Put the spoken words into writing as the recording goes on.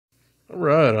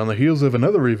Alright, on the heels of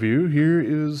another review, here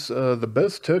is the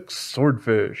Bestech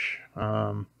Swordfish.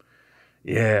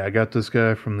 Yeah, I got this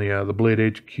guy from the Blade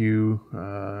HQ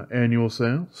annual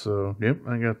sale. So, yep,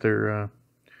 I got their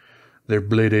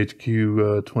Blade HQ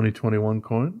 2021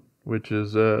 coin, which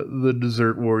is the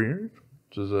Desert Warrior,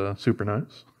 which is super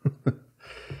nice.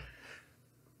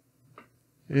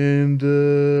 And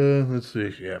let's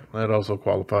see, yeah, that also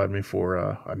qualified me for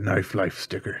a Knife Life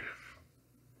sticker.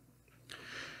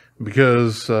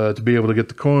 Because to be able to get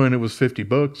the coin, it was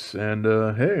 $50, and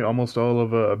hey, almost all of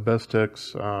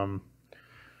Bestech's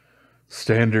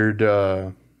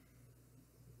standard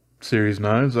series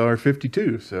knives are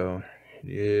 52, so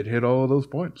it hit all of those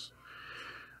points.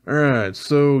 All right,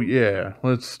 so yeah,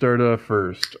 let's start off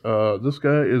first. This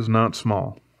guy is not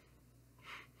small.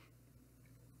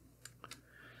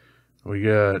 We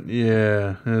got,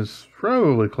 yeah, it's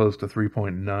probably close to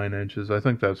 3.9 inches. I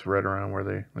think that's right around where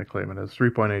they claim it is,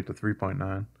 3.8 to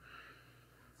 3.9.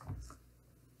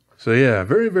 So yeah,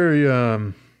 very, very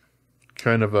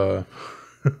kind of a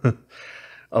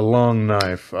a long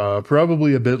knife.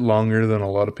 Probably a bit longer than a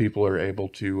lot of people are able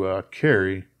to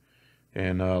carry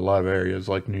in a lot of areas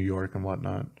like New York and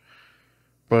whatnot.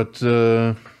 But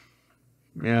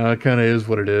yeah, it kind of is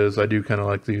what it is. I do kind of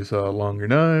like these longer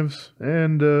knives,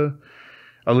 and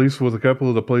at least with a couple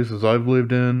of the places I've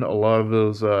lived in, a lot of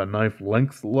those knife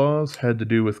length laws had to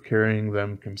do with carrying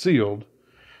them concealed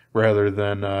rather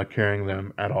than carrying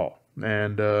them at all.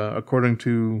 And according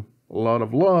to a lot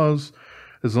of laws,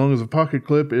 as long as a pocket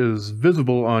clip is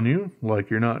visible on you, like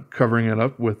you're not covering it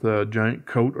up with a giant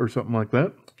coat or something like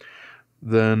that,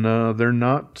 then they're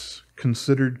not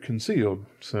considered concealed.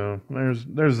 So there's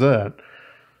that.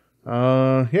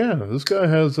 Yeah, this guy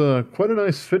has quite a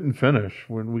nice fit and finish.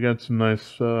 We got some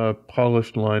nice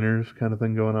polished liners kind of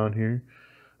thing going on here.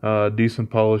 Decent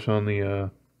polish on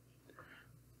the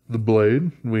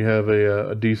blade. We have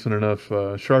a decent enough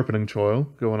sharpening choil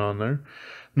going on there.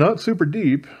 Not super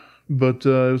deep, but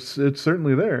it's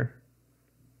certainly there.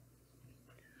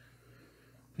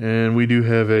 And we do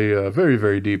have a very,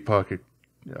 very deep pocket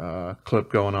clip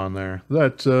going on there.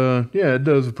 That, yeah, it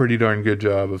does a pretty darn good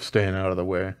job of staying out of the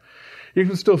way. You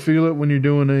can still feel it when you're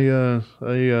doing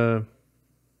a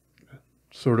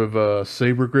sort of a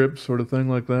saber grip sort of thing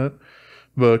like that,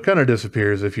 but it kind of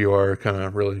disappears if you are kind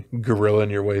of really guerrilling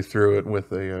your way through it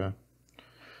with a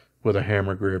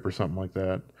hammer grip or something like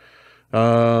that.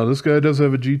 This guy does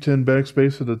have a G10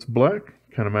 backspacer that's black,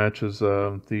 kind of matches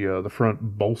the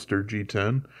front bolster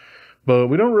G10, but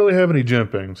we don't really have any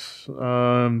jimpings.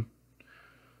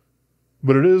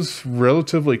 But it is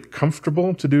relatively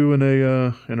comfortable to do in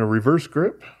a reverse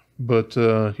grip. But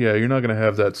yeah, you're not going to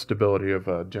have that stability of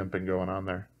jimping going on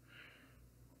there.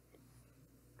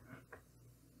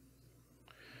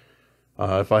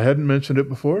 If I hadn't mentioned it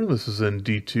before, this is in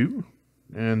D2.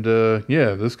 And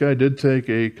yeah, this guy did take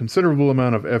a considerable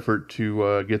amount of effort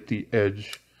to get the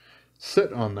edge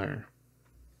set on there.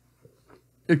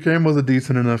 It came with a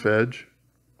decent enough edge.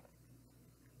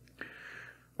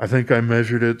 I think I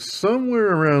measured it somewhere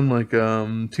around like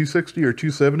 260 or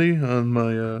 270 on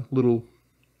my little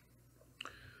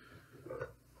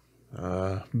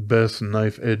best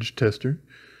knife edge tester,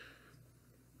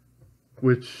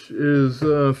 which is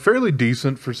fairly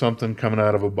decent for something coming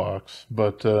out of a box,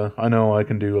 but I know I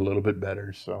can do a little bit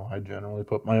better, so I generally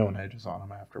put my own edges on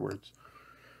them afterwards.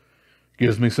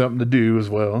 Gives me something to do as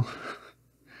well.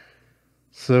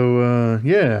 So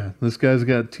yeah, this guy's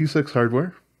got T6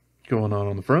 hardware going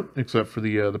on the front, except for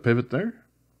the pivot there.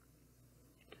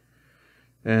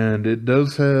 And it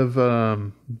does have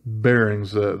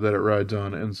bearings that it rides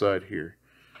on inside here.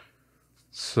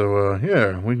 So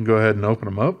yeah, we can go ahead and open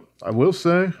them up. I will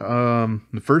say,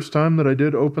 the first time that I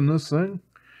did open this thing,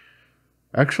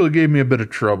 actually gave me a bit of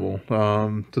trouble,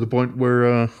 to the point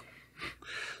where,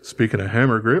 speaking of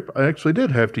hammer grip, I actually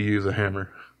did have to use a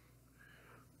hammer.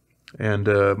 And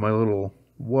my little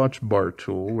watch bar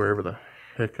tool, wherever the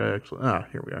heck I actually...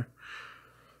 here we are.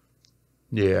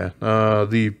 Yeah,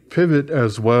 the pivot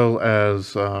as well as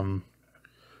some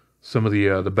of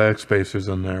the back spacers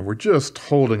in there were just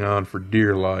holding on for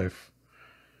dear life.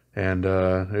 And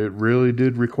it really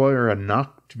did require a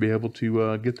knock to be able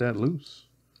to get that loose.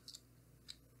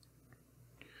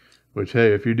 Which,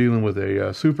 hey, if you're dealing with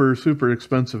a super, super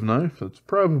expensive knife, it's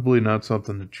probably not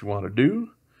something that you want to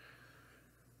do.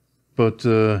 But,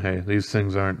 hey, these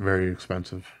things aren't very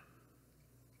expensive.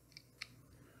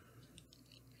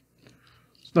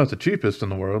 It's not the cheapest in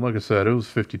the world. Like I said, it was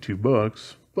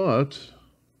 $52, but,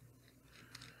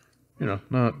 you know,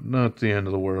 not the end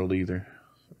of the world either.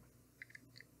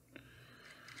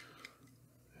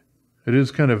 It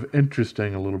is kind of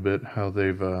interesting a little bit how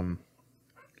they've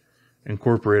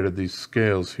incorporated these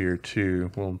scales here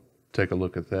too. We'll take a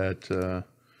look at that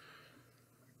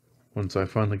once I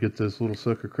finally get this little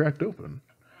sucker cracked open.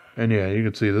 And yeah, you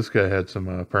can see this guy had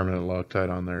some permanent Loctite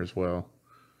on there as well.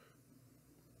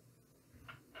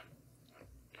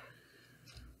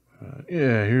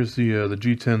 Yeah, here's the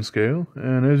G10 scale,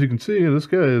 and as you can see, this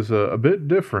guy is a bit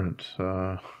different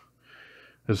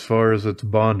as far as its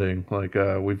bonding, like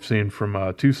we've seen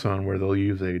from Tucson, where they'll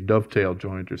use a dovetail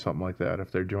joint or something like that if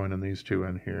they're joining these two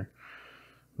in here.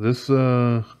 This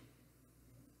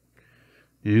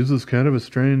uses kind of a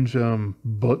strange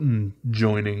button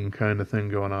joining kind of thing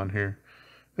going on here,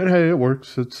 and hey, it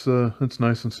works. It's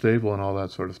nice and stable and all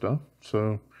that sort of stuff.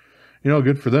 So, you know,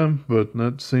 good for them. But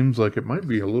that seems like it might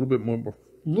be a little bit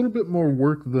more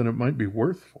work than it might be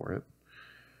worth for it.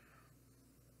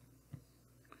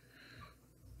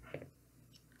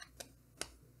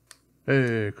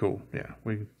 Hey, cool. Yeah,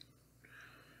 we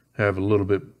have a little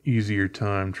bit easier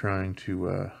time trying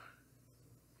to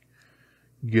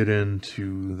get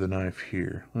into the knife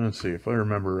here. Let's see, if I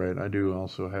remember right, I do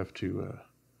also have to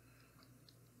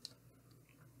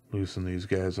loosen these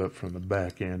guys up from the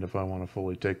back end if I want to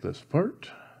fully take this apart.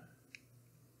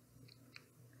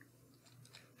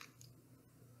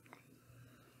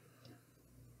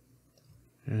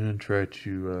 And try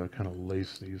to kind of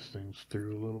lace these things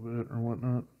through a little bit or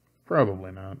whatnot.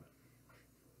 Probably not.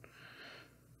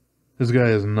 This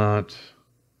guy is not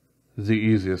the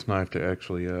easiest knife to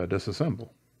actually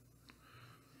disassemble.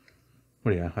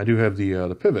 But yeah, I do have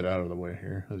the pivot out of the way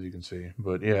here, as you can see.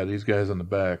 But yeah, these guys on the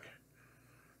back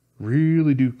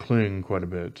really do cling quite a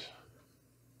bit.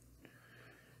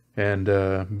 And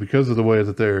because of the way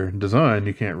that they're designed,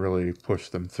 you can't really push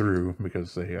them through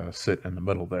because they sit in the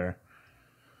middle there.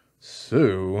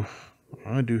 So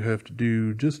I do have to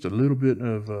do just a little bit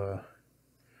of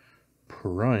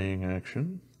prying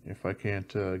action if I can't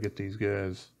get these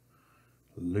guys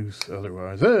loose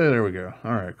otherwise. Hey, there we go.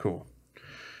 All right, cool.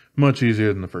 Much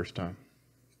easier than the first time.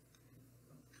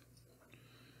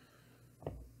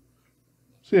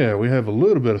 So yeah, we have a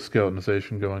little bit of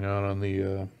skeletonization going on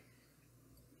the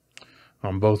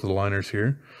on both of the liners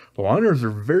here. The liners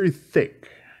are very thick.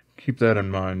 Keep that in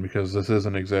mind because this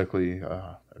isn't exactly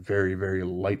a very, very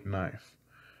light knife.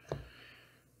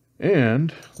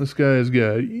 And this guy's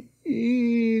got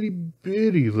itty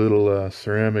bitty little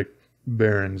ceramic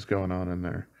bearings going on in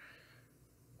there,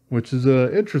 which is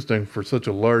interesting for such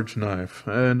a large knife.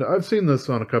 And I've seen this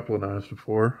on a couple of knives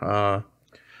before.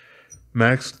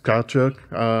 Max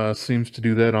Kotchuk seems to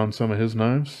do that on some of his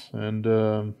knives, and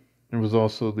there was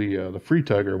also the Free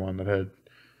Tiger one that had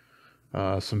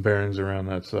some bearings around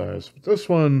that size. But this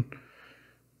one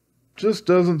just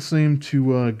doesn't seem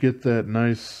to get that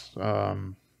nice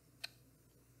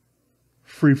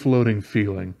free-floating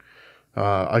feeling.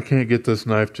 I can't get this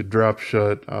knife to drop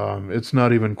shut. It's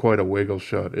not even quite a wiggle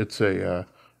shut. It's a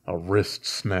wrist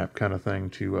snap kind of thing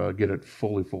to get it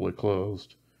fully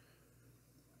closed.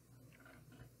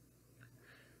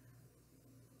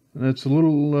 And it's a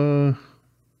little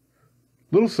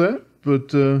sad,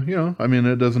 but you know, I mean,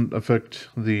 it doesn't affect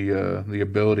the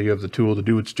ability of the tool to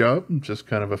do its job. It just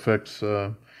kind of affects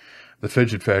the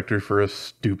fidget factor for us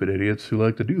stupid idiots who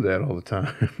like to do that all the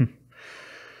time.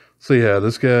 So yeah,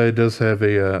 this guy does have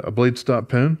a blade stop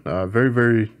pin, very,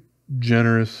 very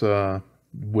generous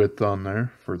width on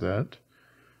there for that.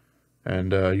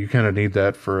 And you kind of need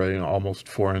that for a almost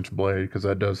 4-inch blade because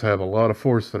that does have a lot of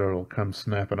force that it'll come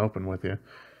snapping open with you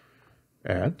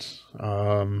at.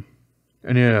 And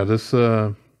yeah, this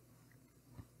doesn't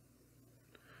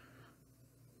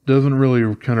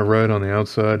really kind of ride on the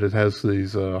outside. It has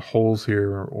these holes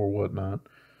here or whatnot.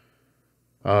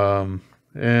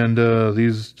 And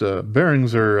these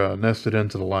bearings are nested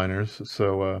into the liners,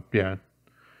 so yeah,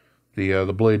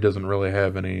 the blade doesn't really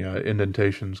have any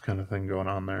indentations kind of thing going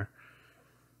on there.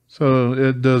 So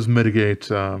it does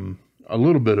mitigate a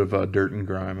little bit of dirt and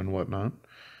grime and whatnot.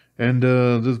 And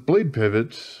this blade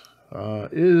pivot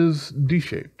is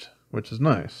D-shaped, which is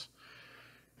nice.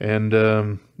 And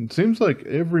it seems like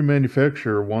every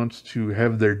manufacturer wants to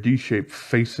have their D-shape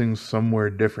facing somewhere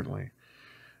differently.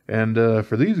 And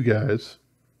for these guys,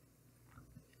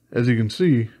 as you can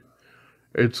see,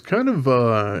 it's kind of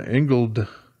angled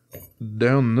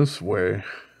down this way,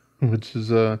 which is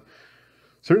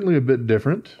certainly a bit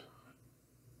different.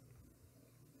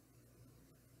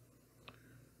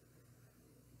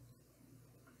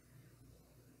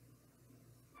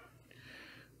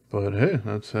 But hey,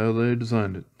 that's how they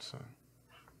designed it. So.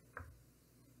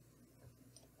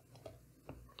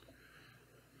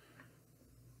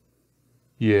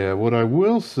 Yeah, what I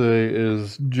will say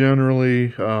is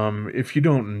generally, if you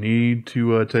don't need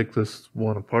to take this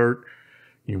one apart,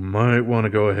 you might want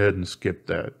to go ahead and skip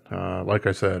that. Like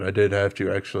I said, I did have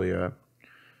to actually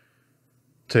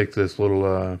take this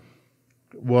little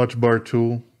watch bar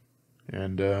tool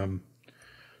and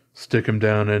stick him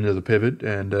down into the pivot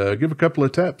and give a couple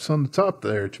of taps on the top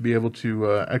there to be able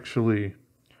to actually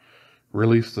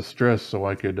release the stress so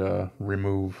I could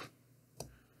remove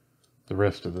the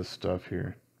rest of this stuff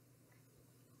here.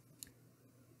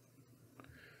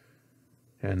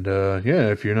 And yeah,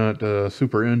 if you're not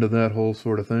super into that whole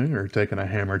sort of thing, or taking a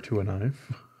hammer to a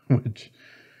knife, which,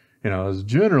 you know, is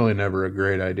generally never a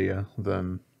great idea,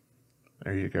 then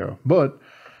there you go. But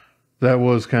that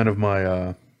was kind of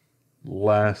my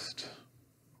last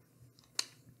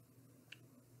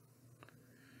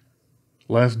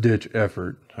ditch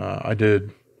effort. I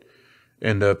did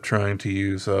end up trying to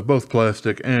use both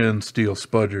plastic and steel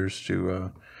spudgers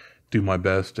to do my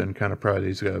best and kind of pry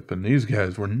these up. And these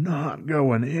guys were not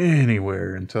going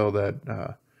anywhere until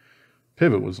that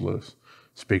pivot was loose.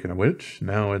 Speaking of which,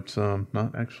 now it's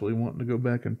not actually wanting to go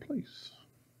back in place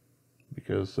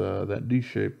because that D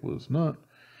shape was not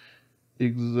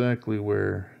exactly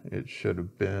where it should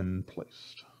have been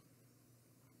placed.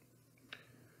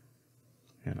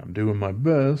 And I'm doing my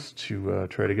best to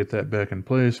try to get that back in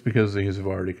place because these have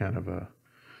already kind of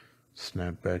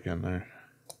snapped back in there.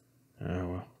 Oh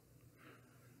well.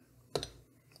 Let's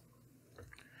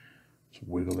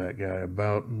wiggle that guy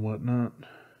about and whatnot.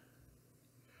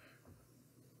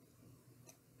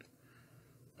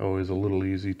 Always a little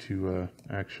easy to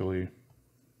actually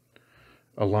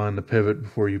align the pivot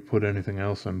before you put anything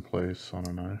else in place on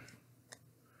a knife.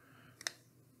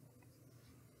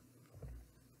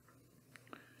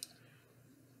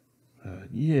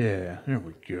 Yeah, there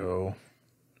we go.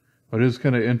 But it is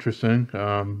kind of interesting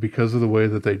because of the way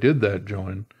that they did that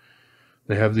join.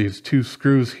 They have these two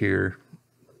screws here.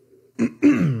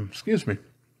 Excuse me.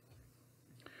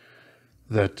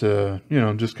 That, you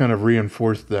know, just kind of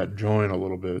reinforced that join a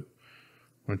little bit.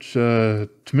 Which, to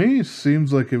me,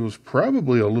 seems like it was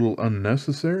probably a little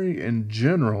unnecessary in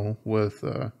general with,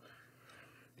 you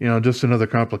know, just another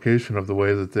complication of the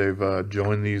way that they've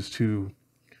joined these two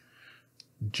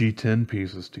G10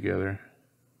 pieces together.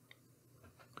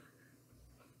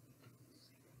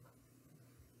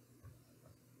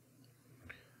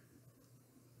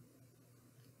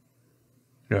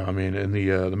 Yeah, I mean, in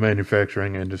the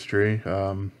manufacturing industry,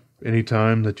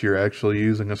 anytime that you're actually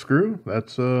using a screw,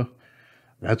 that's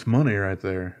money right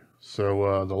there.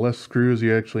 So the less screws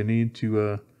you actually need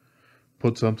to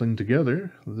put something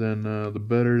together, then the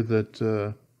better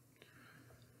that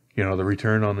you know, the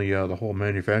return on the whole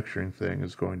manufacturing thing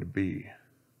is going to be.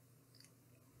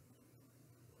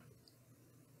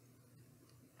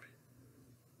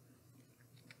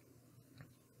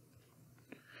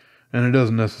 And it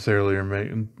doesn't necessarily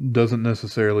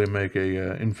make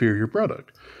a inferior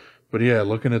product. But yeah,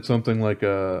 looking at something like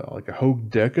a Hogue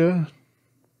Deca,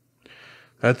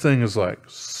 that thing is like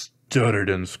stuttered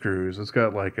in screws. It's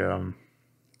got like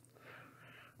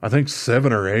I think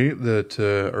 7 or 8 that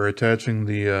are attaching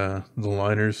the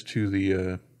liners to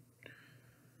the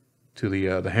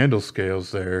handle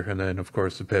scales there, and then of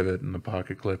course the pivot and the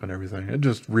pocket clip and everything. It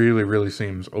just really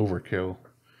seems overkill.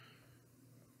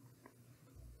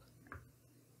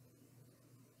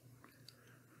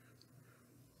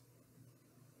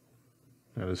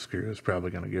 Now this screw is probably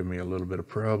going to give me a little bit of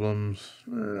problems.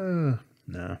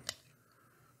 Nah.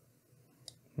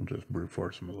 We'll just brute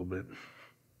force them a little bit.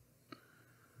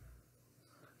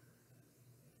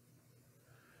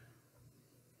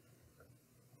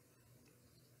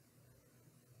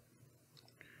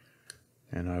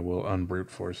 And I will unbrute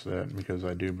force that because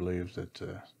I do believe that,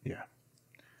 yeah,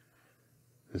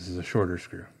 this is a shorter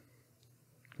screw.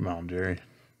 Come on, Jerry.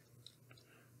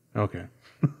 Okay.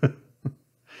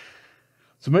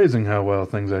 It's amazing how well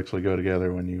things actually go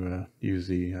together when you use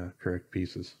the correct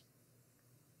pieces.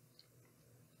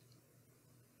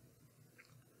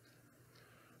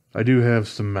 I do have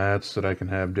some mats that I can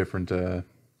have different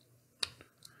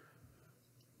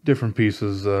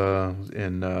pieces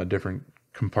in different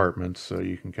compartments, so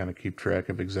you can kind of keep track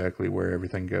of exactly where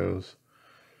everything goes.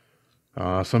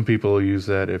 Some people use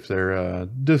that if they're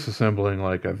disassembling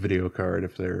like a video card,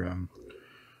 if they're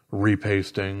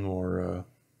repasting or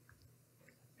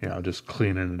you know, just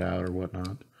cleaning it out or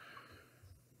whatnot.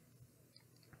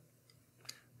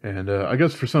 And I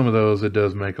guess for some of those it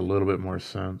does make a little bit more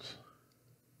sense.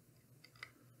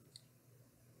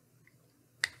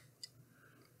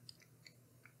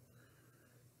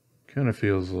 Kind of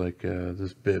feels like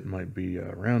this bit might be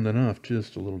rounding off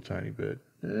just a little tiny bit.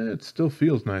 It still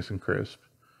feels nice and crisp.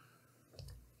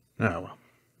 Oh well.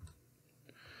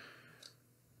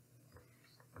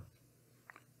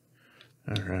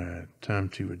 Alright, time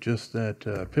to adjust that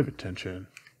pivot tension.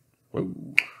 Whoa.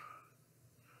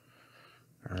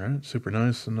 Alright, super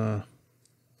nice and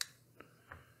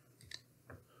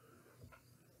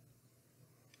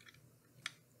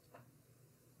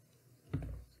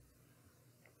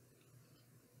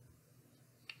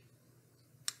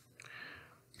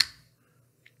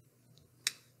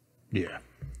yeah.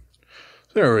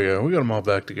 So there we go. We got them all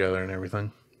back together and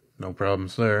everything. No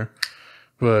problems there.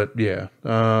 But yeah,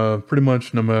 pretty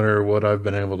much no matter what I've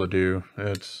been able to do,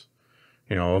 it's,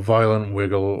 you know, a violent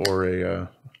wiggle or a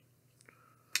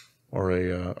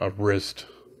wrist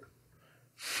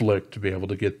flick to be able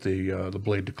to get the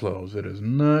blade to close. It is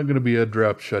not going to be a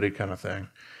drop shutty kind of thing.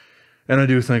 And I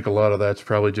do think a lot of that's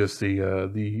probably just the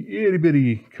itty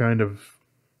bitty kind of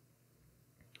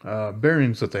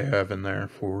bearings that they have in there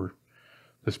for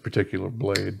this particular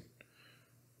blade.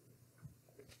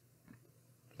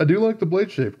 I do like the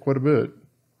blade shape quite a bit.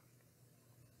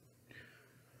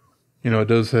 You know, it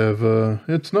does have,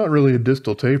 it's not really a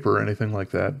distal taper or anything like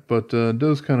that, but it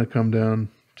does kind of come down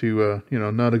to, you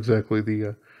know, not exactly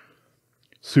the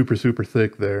super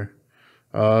thick there.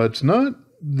 It's not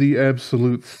the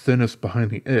absolute thinnest behind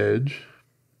the edge.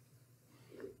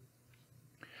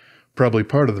 Probably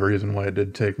part of the reason why it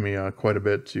did take me quite a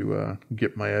bit to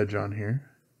get my edge on here.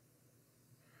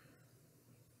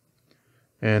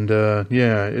 And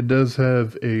yeah, it does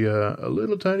have a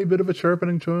little tiny bit of a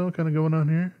sharpening choil kind of going on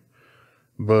here.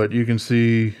 But you can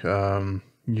see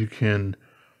you can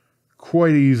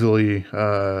quite easily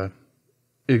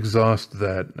exhaust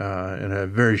that in a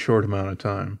very short amount of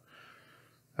time.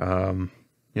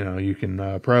 You know, you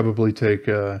can probably take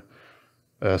a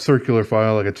circular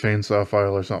file, like a chainsaw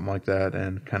file or something like that,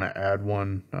 and kind of add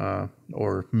one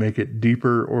or make it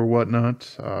deeper or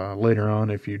whatnot later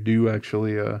on if you do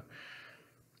actually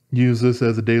use this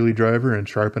as a daily driver and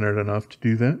sharpen it enough to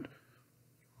do that.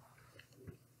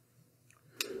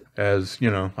 As, you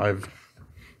know, I've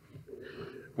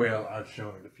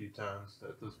shown it a few times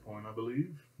at this point, I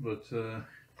believe, but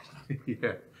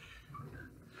yeah.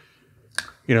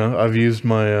 You know, I've used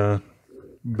my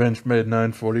Benchmade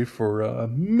 940 for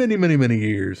many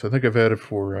years. I think I've had it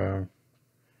for,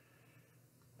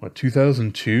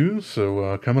 2002?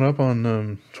 So coming up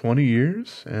on 20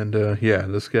 years. And yeah,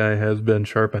 this guy has been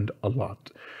sharpened a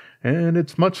lot. And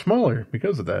it's much smaller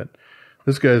because of that.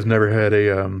 This guy's never had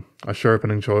a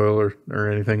sharpening choil or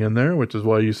anything in there, which is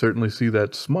why you certainly see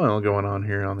that smile going on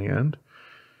here on the end.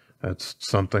 That's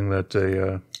something that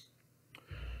a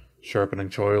sharpening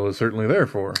choil is certainly there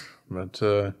for. But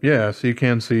yeah, so you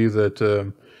can see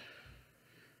that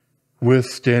with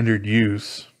standard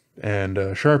use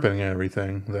and sharpening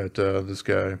everything, that this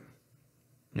guy,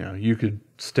 you know, you could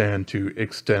stand to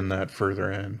extend that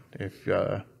further in if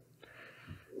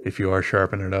you are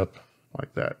sharpening it up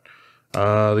like that.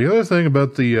 The other thing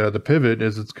about the pivot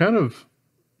is it's kind of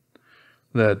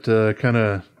that kind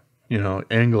of, you know,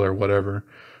 angle or whatever.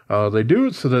 They do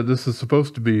it so that this is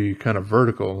supposed to be kind of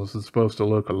vertical. This is supposed to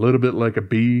look a little bit like a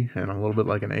B and a little bit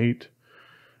like an 8.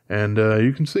 And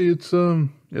you can see it's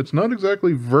not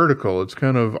exactly vertical. It's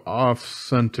kind of off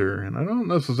center, and I don't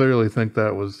necessarily think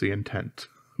that was the intent,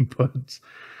 but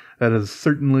that is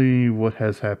certainly what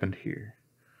has happened here.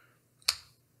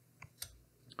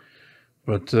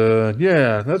 But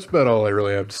yeah, that's about all I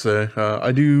really have to say.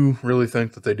 I do really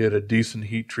think that they did a decent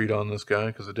heat treat on this guy,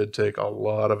 because it did take a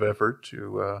lot of effort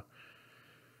to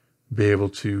be able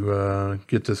to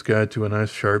get this guy to a nice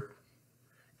sharp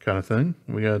kind of thing.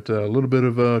 We got a little bit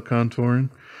of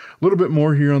contouring, a little bit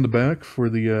more here on the back for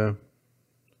the,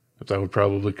 what I would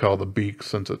probably call the beak,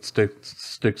 since it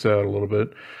sticks out a little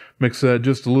bit. Makes that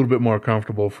just a little bit more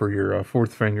comfortable for your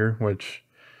fourth finger, which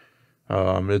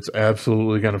it's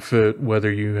absolutely going to fit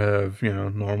whether you have, you know,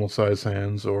 normal size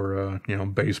hands or, you know,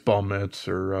 baseball mitts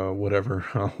or whatever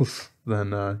else.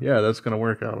 Then, yeah, that's going to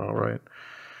work out all right.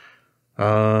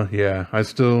 Yeah, I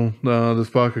still, this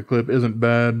pocket clip isn't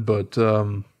bad, but,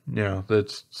 yeah,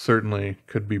 that certainly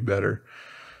could be better.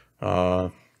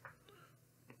 You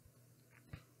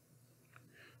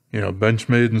know,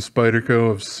 Benchmade and Spyderco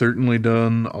have certainly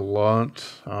done a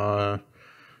lot,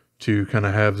 to kind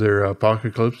of have their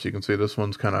pocket clips. You can see this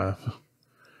one's kind of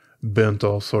bent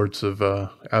all sorts of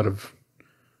out of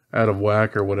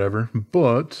whack or whatever,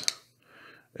 but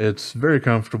it's very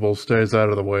comfortable, stays out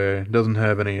of the way, doesn't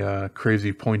have any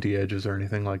crazy pointy edges or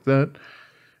anything like that.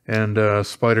 And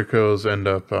Spyderco's end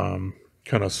up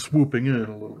kind of swooping in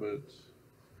a little bit.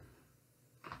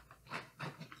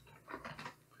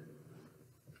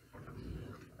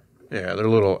 Yeah, they're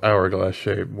a little hourglass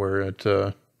shape where it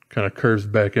kind of curves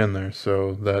back in there,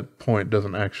 so that point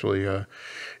doesn't actually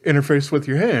interface with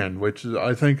your hand, which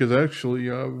I think is actually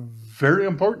very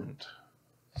important.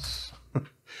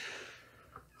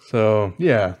 So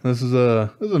yeah, this is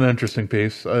an interesting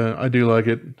piece. I do like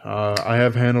it. I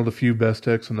have handled a few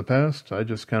Bestechs in the past. I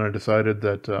just kind of decided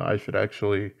that I should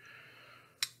actually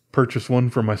purchase one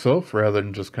for myself rather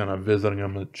than just kind of visiting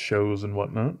them at shows and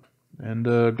whatnot. And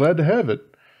glad to have it.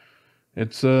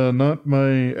 It's not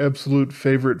my absolute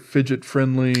favorite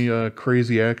fidget-friendly,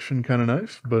 crazy action kind of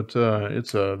knife, but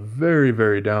it's a very,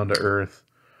 very down-to-earth,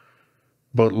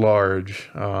 but large,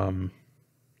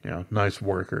 nice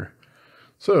worker.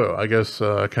 So I guess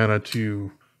kind of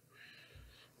to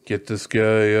get this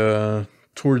guy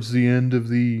towards the end of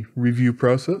the review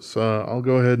process, I'll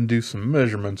go ahead and do some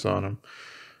measurements on him.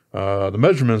 The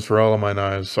measurements for all of my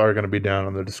knives are going to be down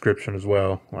in the description as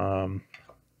well.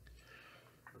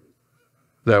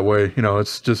 That way,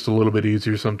 it's just a little bit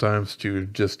easier sometimes to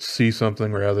just see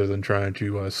something rather than trying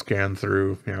to scan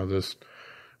through, this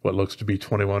what looks to be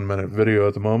 21-minute video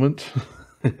at the moment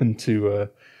into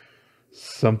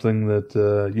something that,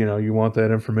 you want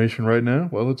that information right now.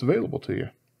 Well, it's available to you.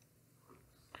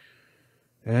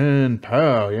 And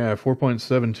pow, yeah,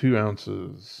 4.72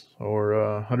 ounces or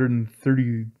around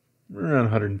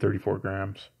 134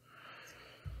 grams.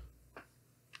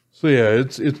 So yeah,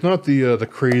 it's not the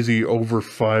crazy over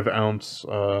 5 ounce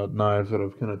knives that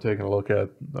I've kind of taken a look at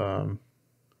a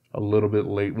little bit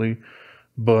lately,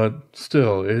 but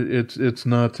still, it's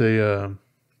not a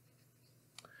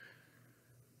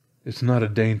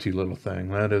dainty little thing,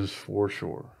 that is for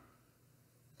sure.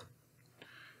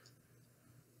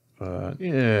 But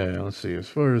yeah, let's see. As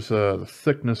far as the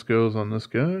thickness goes on this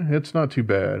guy, it's not too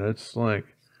bad. It's like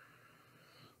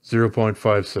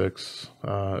 0.56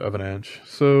 of an inch.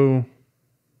 So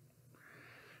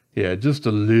yeah, just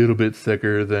a little bit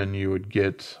thicker than you would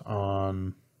get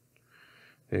on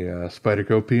a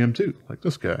Spyderco PM2, like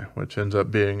this guy, which ends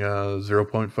up being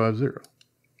 0.50.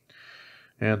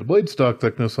 And the blade stock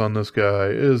thickness on this guy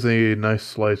is a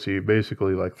nice slicey,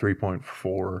 basically like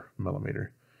 3.4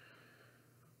 millimeter.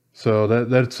 So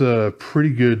that's a pretty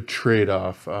good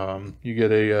trade-off. You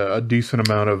get a decent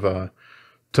amount of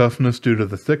toughness due to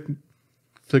the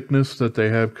thickness that they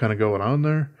have kind of going on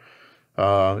there.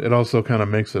 It also kind of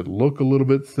makes it look a little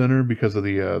bit thinner because of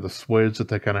the swage that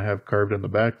they kind of have carved in the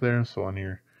back there. So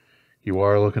when you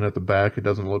are looking at the back, it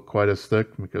doesn't look quite as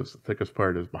thick because the thickest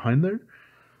part is behind there.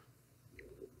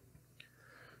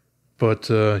 But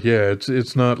yeah,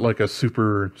 it's not like a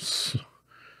super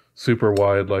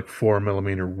wide like 4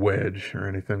 millimeter wedge or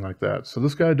anything like that. So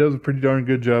this guy does a pretty darn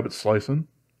good job at slicing.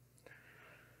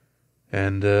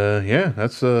 And yeah,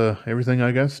 that's everything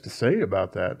I got to say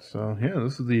about that. So yeah,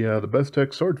 this is the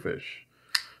Bestech Swordfish.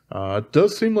 It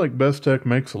does seem like Bestech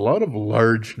makes a lot of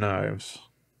large knives.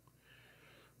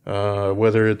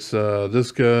 Whether it's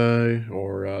this guy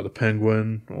or the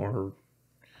penguin or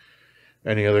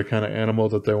any other kind of animal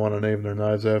that they want to name their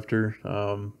knives after,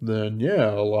 then yeah,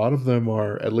 a lot of them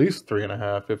are at least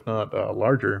 3.5, if not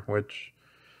larger, which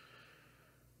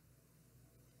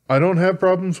I don't have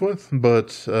problems with,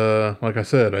 but like I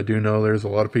said, I do know there's a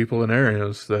lot of people in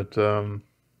areas that,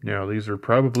 these are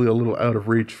probably a little out of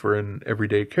reach for an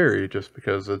everyday carry just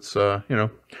because it's,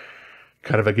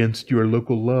 kind of against your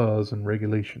local laws and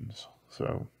regulations.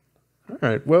 So, all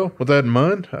right, well, with that in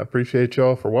mind, I appreciate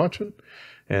y'all for watching,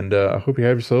 and I hope you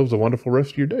have yourselves a wonderful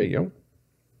rest of your day, yo.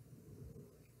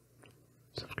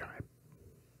 Subscribe.